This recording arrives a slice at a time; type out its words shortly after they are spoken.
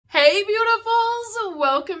Hey beautifuls,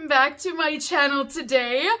 welcome back to my channel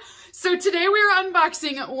today. So today we are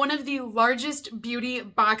unboxing one of the largest beauty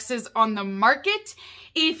boxes on the market.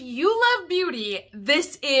 If you love beauty,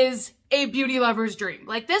 this is a beauty lover's dream.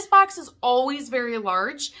 Like, this box is always very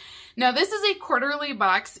large. Now, this is a quarterly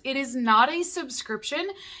box. It is not a subscription,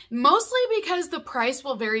 mostly because the price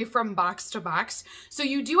will vary from box to box. So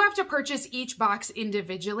you do have to purchase each box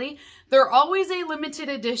individually. They're always a limited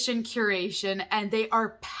edition curation and they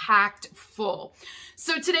are packed full.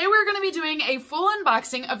 So today we're going to be doing a full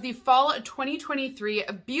unboxing of the Fall 2023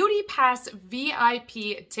 Beauty Pass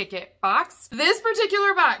VIP ticket box. This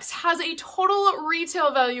particular box has a total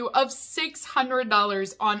retail value of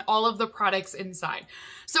 $600 on all of the products inside.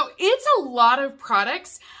 So it's a lot of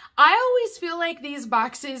products. I always feel like these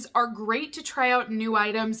boxes are great to try out new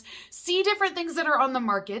items, see different things that are on the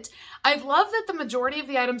market. I love that the majority of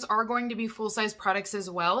the items are going to be full-size products as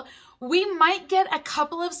well. We might get a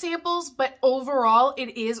couple of samples, but overall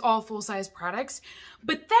it is all full-size products.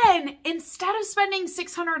 But then instead of spending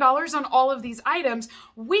 $600 on all of these items,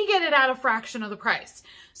 we get it at a fraction of the price.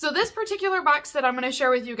 So this particular box that I'm going to share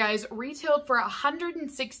with you guys retailed for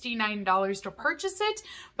 $169 to purchase it,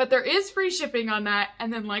 but there is free shipping on that.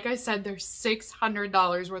 And then, like I said, there's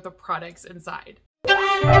 $600 worth of products inside.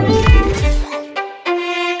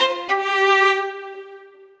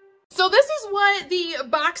 So this is what the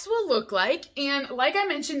box will look like, and like I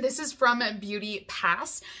mentioned, this is from Beauty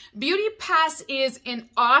Pass. Beauty Pass is an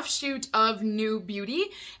offshoot of New Beauty,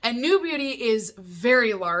 and New Beauty is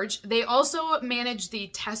very large. They also manage the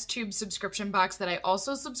test tube subscription box that I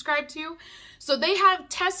also subscribe to. So they have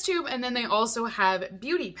test tube and then they also have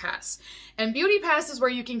Beauty Pass. And Beauty Pass is where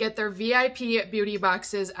you can get their VIP beauty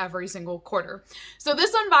boxes every single quarter. So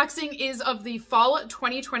this unboxing is of the Fall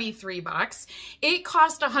 2023 box. It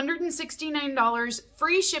cost $169,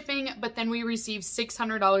 free shipping, but then we received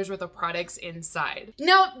 $600 worth of products inside.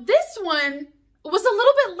 Now this one was a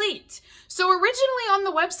little bit late. So originally on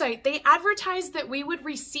the website, they advertised that we would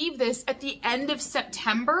receive this at the end of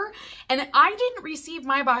September, and I didn't receive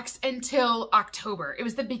my box until October. It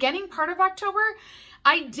was the beginning part of October.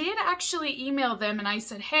 I did actually email them and I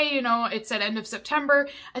said, hey, you know, it said end of September.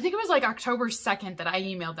 I think it was like October 2nd that I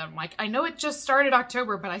emailed them. Like, I know it just started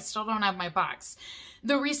October, but I still don't have my box.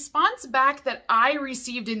 The response back that I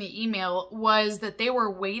received in the email was that they were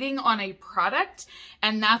waiting on a product,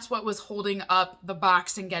 and that's what was holding up the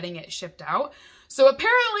box and getting it shipped out. So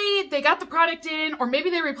apparently they got the product in, or maybe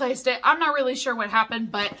they replaced it. I'm not really sure what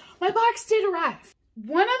happened, but my box did arrive.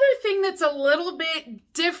 One other thing that's a little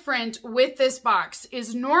bit different with this box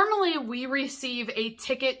is normally we receive a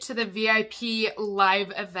ticket to the VIP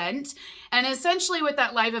live event. And essentially what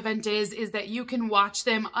that live event is that you can watch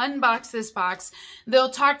them unbox this box. They'll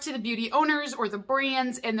talk to the beauty owners or the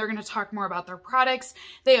brands, and they're going to talk more about their products.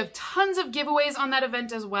 They have tons of giveaways on that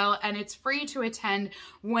event as well, and it's free to attend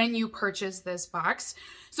when you purchase this box.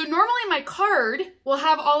 So normally my card will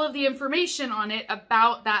have all of the information on it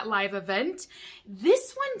about that live event.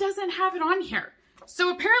 This one doesn't have it on here. So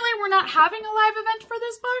apparently we're not having a live event for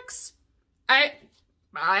this box.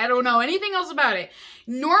 I don't know anything else about it.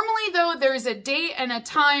 Normally though, there's a date and a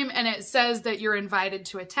time and it says that you're invited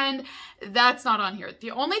to attend. That's not on here.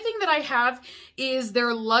 The only thing that I have is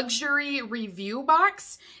their luxury review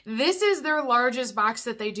box. This is their largest box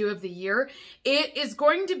that they do of the year. It is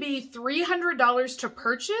going to be $300 to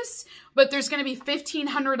purchase, but there's going to be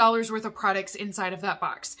 $1,500 worth of products inside of that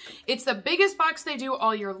box. It's the biggest box they do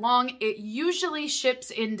all year long. It usually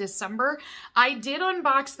ships in December. I did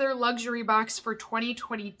unbox their luxury box for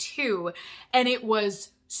 2022 and it was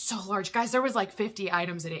so large. Guys, there was like 50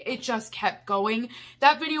 items in it. It just kept going.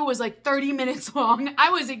 That video was like 30 minutes long. I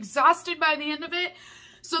was exhausted by the end of it.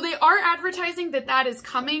 So they are advertising that that is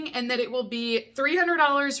coming and that it will be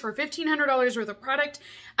 $300 for $1,500 worth of product.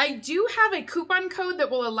 I do have a coupon code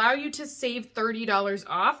that will allow you to save $30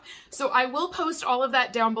 off. So I will post all of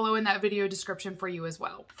that down below in that video description for you as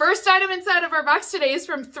well. First item inside of our box today is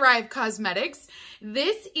from Thrive Cosmetics.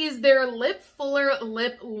 This is their Lip Fuller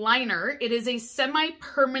Lip Liner. It is a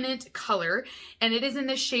semi-permanent color and it is in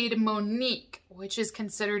the shade Monique, which is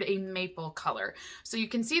considered a maple color. So you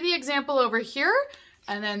can see the example over here.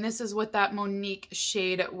 And then this is what that Monique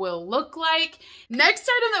shade will look like. Next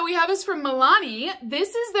item that we have is from Milani.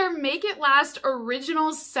 This is their Make It Last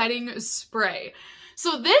Original Setting Spray.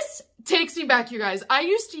 So this takes me back, you guys. I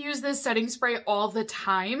used to use this setting spray all the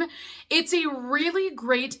time. It's a really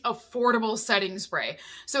great, affordable setting spray.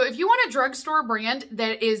 So if you want a drugstore brand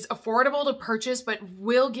that is affordable to purchase but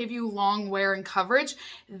will give you long wear and coverage,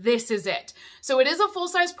 this is it. So it is a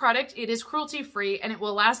full-size product, it is cruelty-free, and it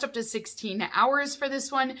will last up to 16 hours for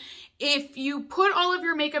this one. If you put all of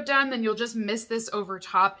your makeup down, then you'll just mist this over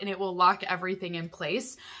top and it will lock everything in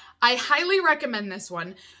place. I highly recommend this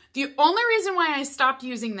one. The only reason why I stopped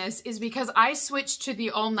using this is because I switched to the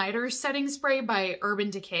All Nighter setting spray by Urban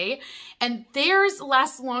Decay, and theirs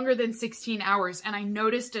lasts longer than 16 hours, and I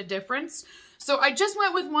noticed a difference. So I just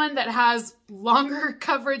went with one that has longer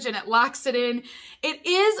coverage and it locks it in. It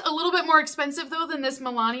is a little bit more expensive though than this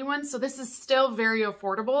Milani one, so this is still very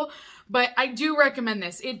affordable, but I do recommend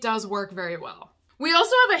this. It does work very well. We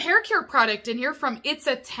also have a hair care product in here from It's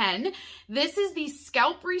a 10. This is the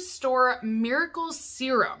Scalp Restore Miracle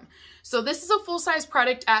Serum. So this is a full-size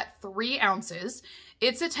product at 3 ounces.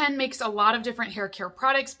 It's a 10 makes a lot of different hair care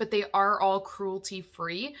products, but they are all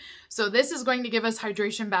cruelty-free. So this is going to give us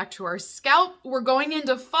hydration back to our scalp. We're going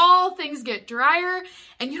into fall, things get drier,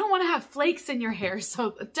 and you don't want to have flakes in your hair.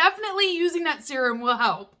 So definitely using that serum will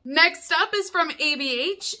help. Next up is from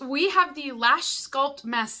ABH. We have the Lash Sculpt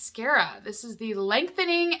Mascara. This is the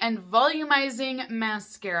Lengthening and Volumizing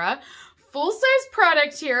Mascara. Full-size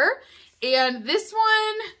product here. And this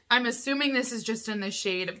one, I'm assuming this is just in the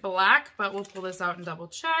shade black, but we'll pull this out and double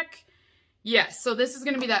check. Yes, so this is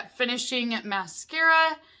gonna be that finishing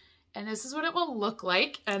mascara, and this is what it will look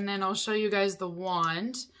like. And then I'll show you guys the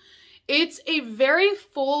wand. It's a very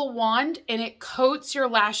full wand and it coats your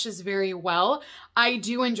lashes very well. I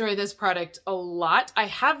do enjoy this product a lot. I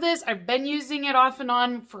have this, I've been using it off and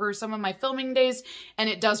on for some of my filming days, and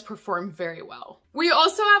it does perform very well. We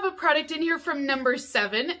also have a product in here from number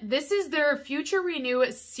 7. This is their Future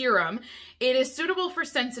Renew Serum. It is suitable for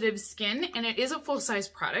sensitive skin and it is a full-size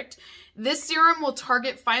product. This serum will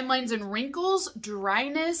target fine lines and wrinkles,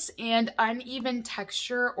 dryness, and uneven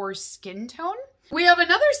texture or skin tone. We have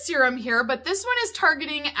another serum here, but this one is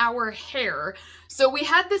targeting our hair. So we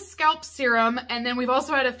had the scalp serum, and then we've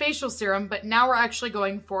also had a facial serum, but now we're actually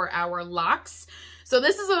going for our locks. So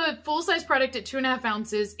this is a full-size product at 2.5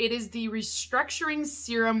 ounces. It is the Restructuring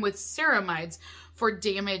Serum with Ceramides for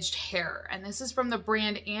damaged hair. And this is from the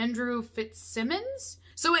brand Andrew Fitzsimmons.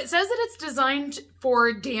 So it says that it's designed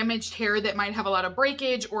for damaged hair that might have a lot of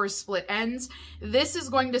breakage or split ends. This is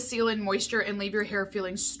going to seal in moisture and leave your hair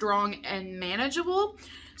feeling strong and manageable.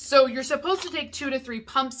 So you're supposed to take 2 to 3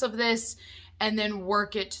 pumps of this and then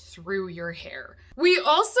work it through your hair. We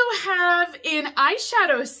also have an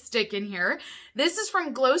eyeshadow stick in here. This is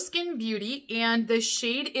from Glow Skin Beauty and the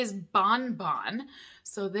shade is Bon Bon.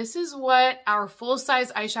 So this is what our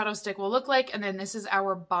full-size eyeshadow stick will look like, and then this is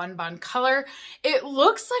our Bon Bon color. It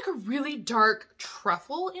looks like a really dark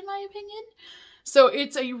truffle in my opinion. So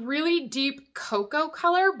it's a really deep cocoa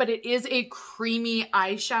color, but it is a creamy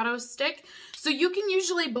eyeshadow stick. So you can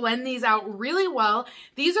usually blend these out really well.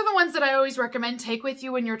 These are the ones that I always recommend take with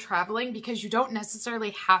you when you're traveling because you don't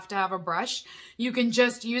necessarily have to have a brush. You can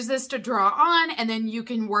just use this to draw on and then you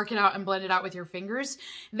can work it out and blend it out with your fingers.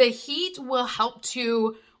 The heat will help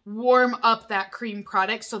to warm up that cream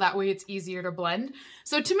product so that way it's easier to blend.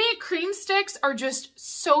 So to me, cream sticks are just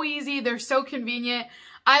so easy. They're so convenient.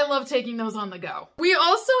 I love taking those on the go. We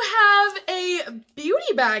also have a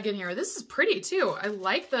beauty bag in here. This is pretty too. I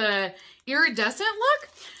like the iridescent look.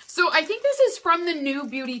 So I think this is from the New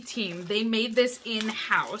Beauty team. They made this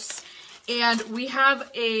in-house. And we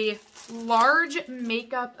have a large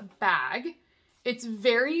makeup bag. It's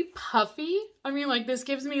very puffy. I mean, like, this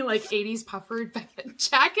gives me like 80s puffer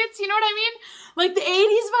jackets, you know what I mean? Like the 80s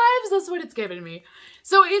vibes, that's what it's giving me.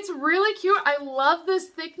 So it's really cute. I love this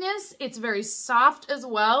thickness. It's very soft as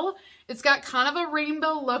well. It's got kind of a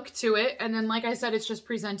rainbow look to it. And then, like I said, it's just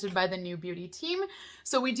presented by the New Beauty team.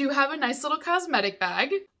 So we do have a nice little cosmetic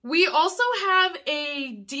bag. We also have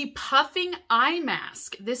a depuffing eye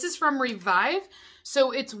mask. This is from Revive.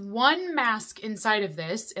 So it's one mask inside of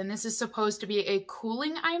this, and this is supposed to be a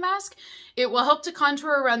cooling eye mask. It will help to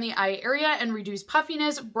contour around the eye area and reduce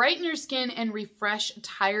puffiness, brighten your skin, and refresh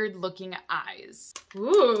tired-looking eyes.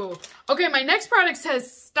 Ooh. Okay, my next product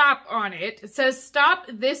says stop on it. It says stop,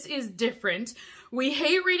 this is different. We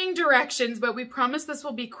hate reading directions, but we promise this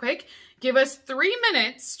will be quick. Give us 3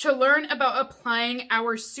 minutes to learn about applying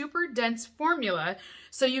our super dense formula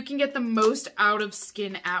so you can get the most out of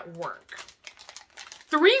skin at work.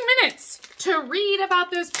 3 minutes to read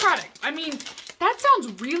about this product. I mean, that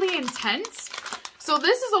sounds really intense. So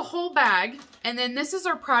this is a whole bag, and then this is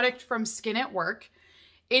our product from Skin at Work.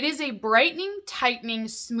 It is a brightening, tightening,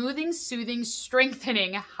 smoothing, soothing,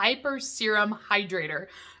 strengthening hyper serum hydrator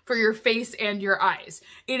for your face and your eyes.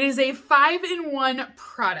 It is a 5-in-1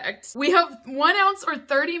 product. We have 1 ounce or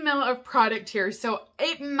 30 ml of product here, so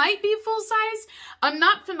it might be full size. I'm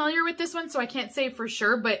not familiar with this one, so I can't say for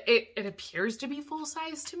sure, but it appears to be full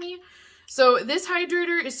size to me. So this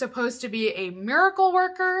hydrator is supposed to be a miracle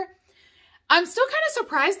worker. I'm still kind of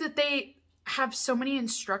surprised that they have so many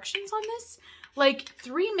instructions on this. Like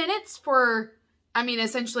 3 minutes for, I mean,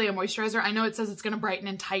 essentially a moisturizer. I know it says it's going to brighten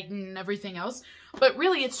and tighten and everything else, but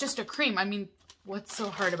really it's just a cream. I mean, what's so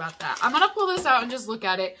hard about that? I'm going to pull this out and just look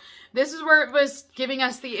at it. This is where it was giving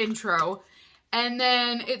us the intro. And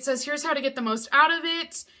then it says, here's how to get the most out of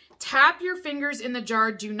it. Tap your fingers in the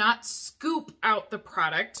jar. Do not scoop out the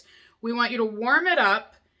product. We want you to warm it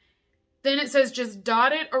up. Then it says just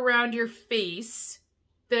dot it around your face.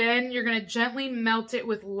 Then you're going to gently melt it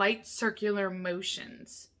with light circular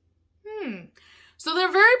motions. So they're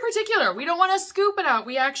very particular. We don't want to scoop it out.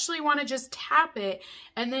 We actually want to just tap it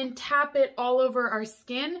and then tap it all over our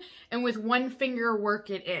skin and with one finger work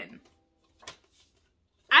it in.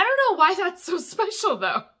 I don't know why that's so special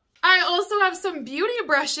though. I also have some beauty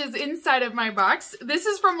brushes inside of my box. This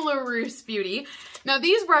is from LaRousse Beauty. Now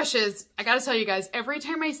these brushes, I gotta tell you guys, every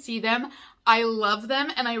time I see them, I love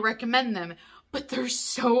them and I recommend them, but they're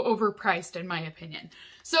so overpriced in my opinion.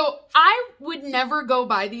 So I would never go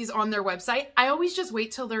buy these on their website. I always just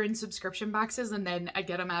wait till they're in subscription boxes and then I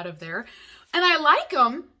get them out of there. And I like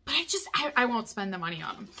them, but I won't spend the money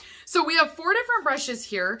on them. So we have 4 different brushes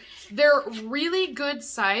here. They're really good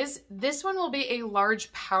size. This one will be a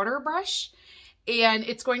large powder brush and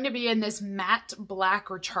it's going to be in this matte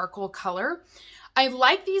black or charcoal color. I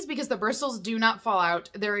like these because the bristles do not fall out.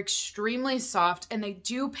 They're extremely soft and they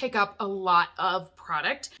do pick up a lot of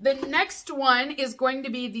product. The next one is going to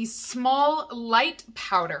be the small light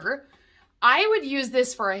powder. I would use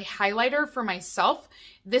this for a highlighter for myself.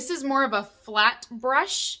 This is more of a flat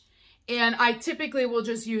brush and I typically will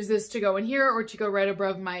just use this to go in here or to go right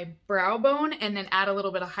above my brow bone and then add a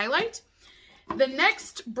little bit of highlight. The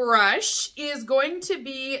next brush is going to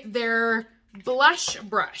be their blush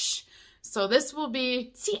brush. So this will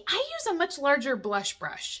be, see, I use a much larger blush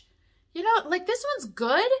brush. You know, like this one's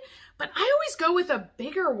good, but I always go with a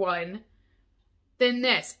bigger one than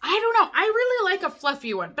this. I don't know. I really like a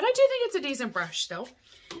fluffy one, but I do think it's a decent brush still.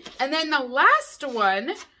 And then the last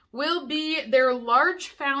one will be their large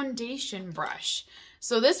foundation brush.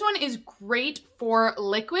 So this one is great for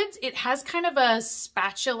liquids. It has kind of a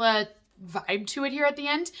spatula vibe to it here at the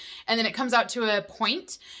end, and then it comes out to a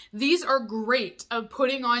point. These are great of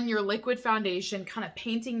putting on your liquid foundation, kind of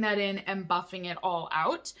painting that in and buffing it all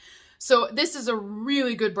out. So this is a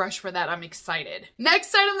really good brush for that. I'm excited.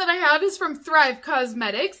 Next item that I have is from Thrive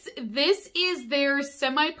Cosmetics. This is their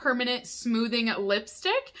semi-permanent smoothing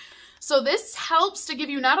lipstick. So this helps to give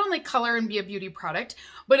you not only color and be a beauty product,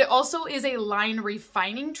 but it also is a line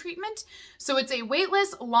refining treatment. So it's a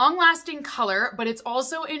weightless, long-lasting color, but it's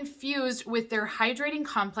also infused with their hydrating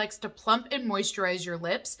complex to plump and moisturize your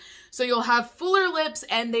lips. So you'll have fuller lips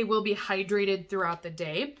and they will be hydrated throughout the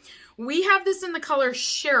day. We have this in the color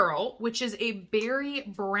Cheryl, which is a berry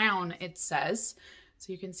brown, it says.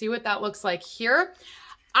 So you can see what that looks like here.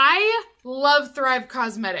 I love Thrive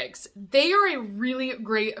Cosmetics. They are a really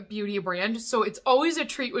great beauty brand, so it's always a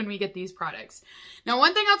treat when we get these products. Now,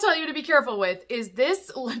 one thing I'll tell you to be careful with is this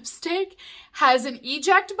lipstick has an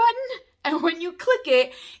eject button, and when you click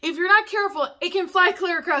it, if you're not careful, it can fly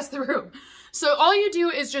clear across the room. So all you do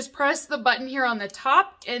is just press the button here on the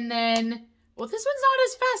top, and then, well, this one's not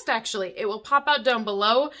as fast actually. It will pop out down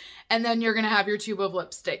below, and then you're gonna have your tube of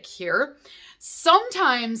lipstick here.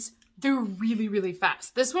 Sometimes they're really, really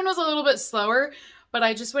fast. This one was a little bit slower, but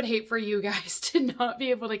I just would hate for you guys to not be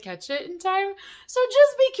able to catch it in time. So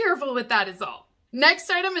just be careful with that is all. Next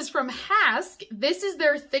item is from Hask. This is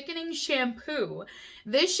their thickening shampoo.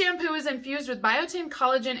 This shampoo is infused with biotin,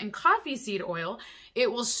 collagen, and coffee seed oil.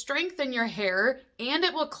 It will strengthen your hair and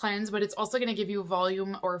it will cleanse, but it's also going to give you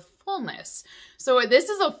volume or fullness. So this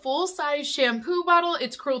is a full-size shampoo bottle.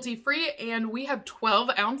 It's cruelty-free and we have 12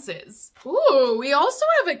 ounces. Ooh, we also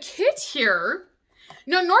have a kit here.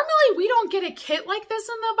 Now, normally we don't get a kit like this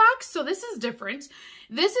in the box, so this is different.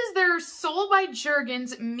 This is their Soul by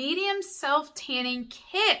Jergens Medium Self-Tanning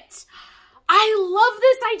Kit. I love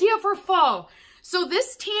this idea for fall. So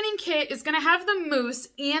this tanning kit is going to have the mousse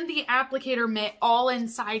and the applicator mitt all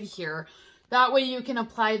inside here. That way you can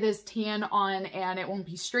apply this tan on and it won't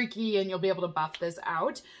be streaky and you'll be able to buff this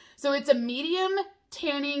out. So it's a medium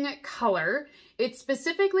tanning color. It's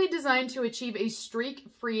specifically designed to achieve a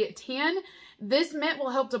streak-free tan. This mitt will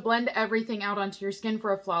help to blend everything out onto your skin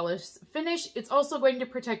for a flawless finish. It's also going to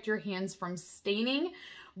protect your hands from staining,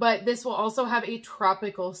 but this will also have a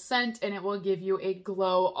tropical scent and it will give you a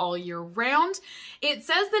glow all year round. It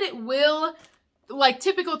says that it will, like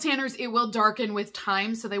typical tanners, it will darken with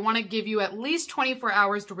time. So they want to give you at least 24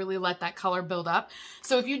 hours to really let that color build up.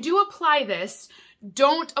 So if you do apply this,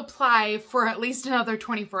 don't apply for at least another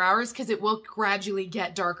 24 hours because it will gradually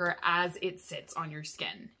get darker as it sits on your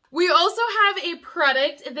skin. We also have a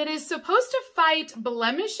product that is supposed to fight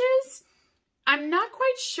blemishes. I'm not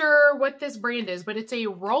quite sure what this brand is, but it's a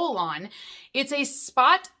roll-on. It's a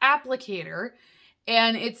spot applicator,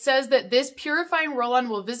 and it says that this purifying roll-on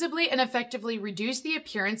will visibly and effectively reduce the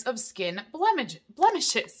appearance of skin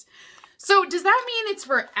blemishes. So does that mean it's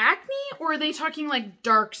for acne, or are they talking like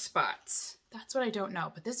dark spots? That's what I don't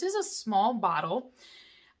know, but this is a small bottle.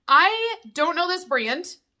 I don't know this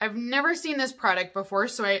brand. I've never seen this product before,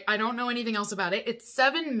 so I don't know anything else about it. It's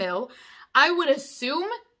 7 ml. I would assume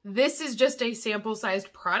this is just a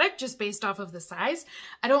sample-sized product just based off of the size.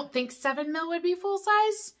 I don't think 7 ml would be full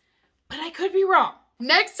size, but I could be wrong.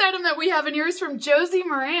 Next item that we have in here is from Josie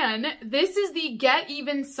Moran. This is the Get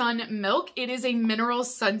Even Sun Milk. It is a mineral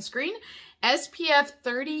sunscreen, SPF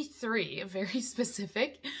 33, very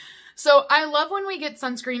specific. So I love when we get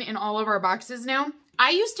sunscreen in all of our boxes now.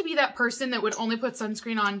 I used to be that person that would only put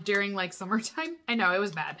sunscreen on during like summertime. I know it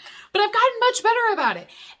was bad, but I've gotten much better about it.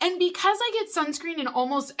 And because I get sunscreen in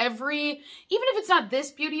almost every, even if it's not this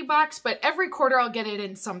beauty box, but every quarter I'll get it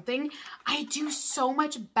in something, I do so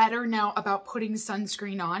much better now about putting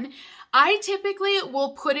sunscreen on. I typically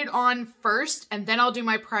will put it on first and then I'll do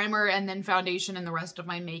my primer and then foundation and the rest of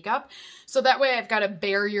my makeup. So that way I've got a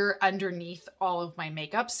barrier underneath all of my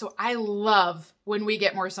makeup. So I love when we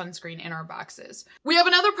get more sunscreen in our boxes. We have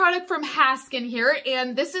another product from Haskin here,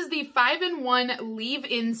 and this is the 5-in-1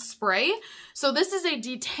 leave-in spray. So this is a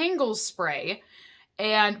detangle spray.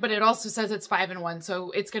 But it also says it's 5-in-1, so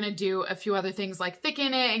it's gonna do a few other things like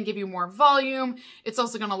thicken it and give you more volume. It's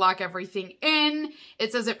also gonna lock everything in.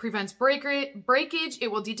 It says it prevents breakage.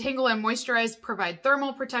 It will detangle and moisturize, provide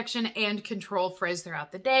thermal protection, and control frizz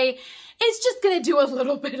throughout the day. It's just gonna do a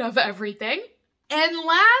little bit of everything. And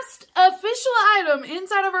last official item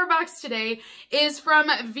inside of our box today is from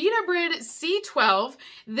Vitabrid C12.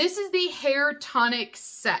 This is the hair tonic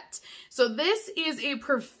set. So this is a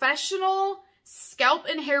professional scalp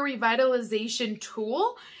and hair revitalization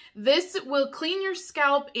tool. This will clean your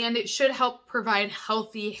scalp and it should help provide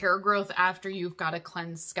healthy hair growth after you've got a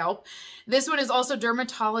cleansed scalp. This one is also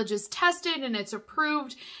dermatologist tested and it's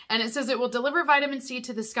approved, and it says it will deliver vitamin C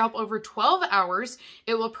to the scalp over 12 hours.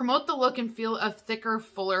 It will promote the look and feel of thicker,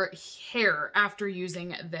 fuller hair after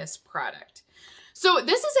using this product. So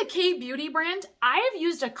this is a K-Beauty brand. I have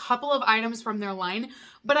used a couple of items from their line,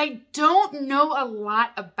 but I don't know a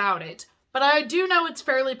lot about it. But I do know it's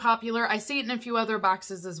fairly popular. I see it in a few other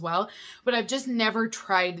boxes as well, but I've just never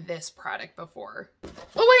tried this product before.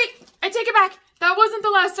 Oh wait, I take it back. That wasn't the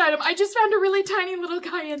last item. I just found a really tiny little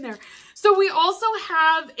guy in there. So we also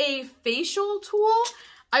have a facial tool.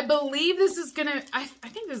 I believe this is gonna, I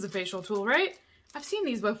think this is a facial tool, right? I've seen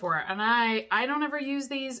these before and I don't ever use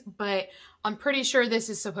these, but I'm pretty sure this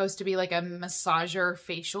is supposed to be like a massager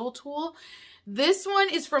facial tool. This one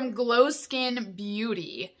is from Glow Skin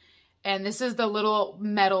Beauty. And this is the little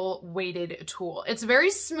metal weighted tool. It's very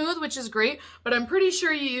smooth, which is great, but I'm pretty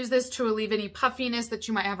sure you use this to relieve any puffiness that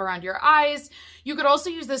you might have around your eyes. You could also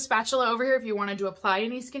use this spatula over here if you wanted to apply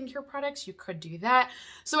any skincare products, you could do that.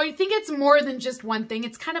 So I think it's more than just one thing.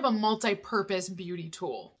 It's kind of a multi-purpose beauty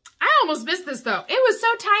tool. I almost missed this though. It was so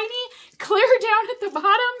tiny, clear down at the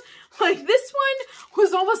bottom. Like this one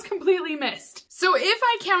was almost completely missed. So if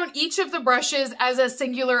I count each of the brushes as a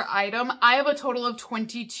singular item, I have a total of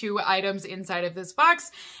 22 items inside of this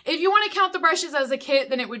box. If you want to count the brushes as a kit,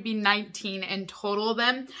 then it would be 19 in total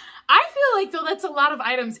then. I feel like though that's a lot of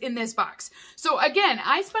items in this box. So again,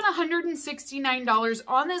 I spent $169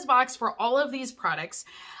 on this box for all of these products.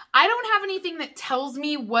 I don't have anything that tells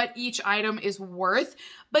me what each item is worth,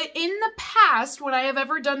 but in the past, when I have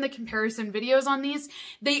ever done the comparison videos on these,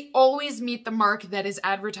 they always meet the mark that is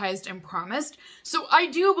advertised and promised. So I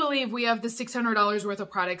do believe we have the $600 worth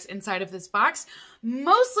of products inside of this box,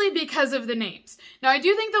 mostly because of the names. Now, I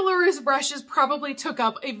do think the Lures brushes probably took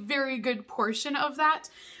up a very good portion of that.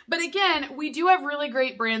 But again, we do have really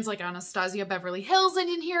great brands like Anastasia Beverly Hills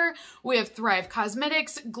in here. We have Thrive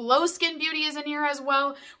Cosmetics. Glow Skin Beauty is in here as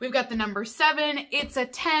well. We've got the number 7. It's a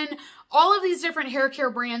 10. All of these different hair care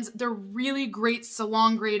brands, they're really great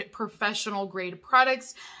salon grade, professional grade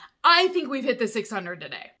products. I think we've hit the 600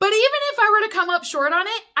 today. But even if I were to come up short on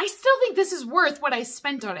it, I still think this is worth what I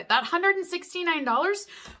spent on it. That $169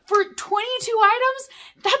 for 22 items,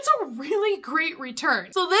 that's a really great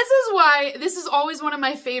return. So this is why this is always one of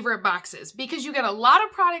my favorite boxes, because you get a lot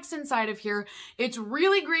of products inside of here. It's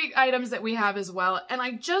really great items that we have as well. And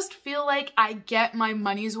I just feel like I get my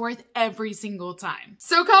money's worth every single time.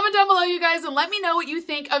 So comment down below, you guys, and let me know what you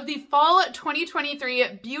think of the fall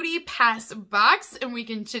 2023 Beauty Pass box, and we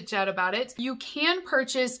can chit chat about it. You can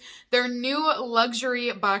purchase their new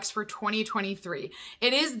luxury box for 2023.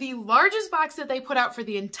 It is the largest box that they put out for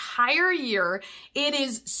the entire year. It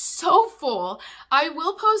is so full. I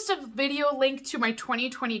will post a video link to my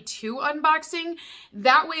 2022 unboxing.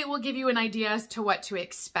 That way it will give you an idea as to what to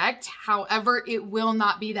expect. However, it will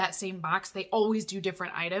not be that same box. They always do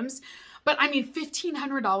different items. But I mean,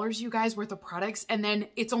 $1,500, you guys, worth of products, and then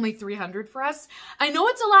it's only $300 for us. I know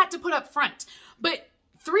it's a lot to put up front, but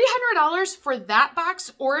 $300 for that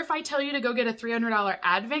box, or if I tell you to go get a $300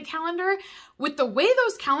 advent calendar, with the way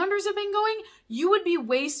those calendars have been going, you would be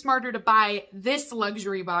way smarter to buy this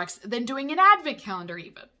luxury box than doing an advent calendar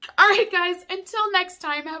even. All right, guys, until next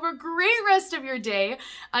time, have a great rest of your day,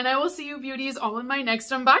 and I will see you beauties all in my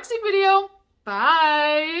next unboxing video.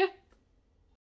 Bye!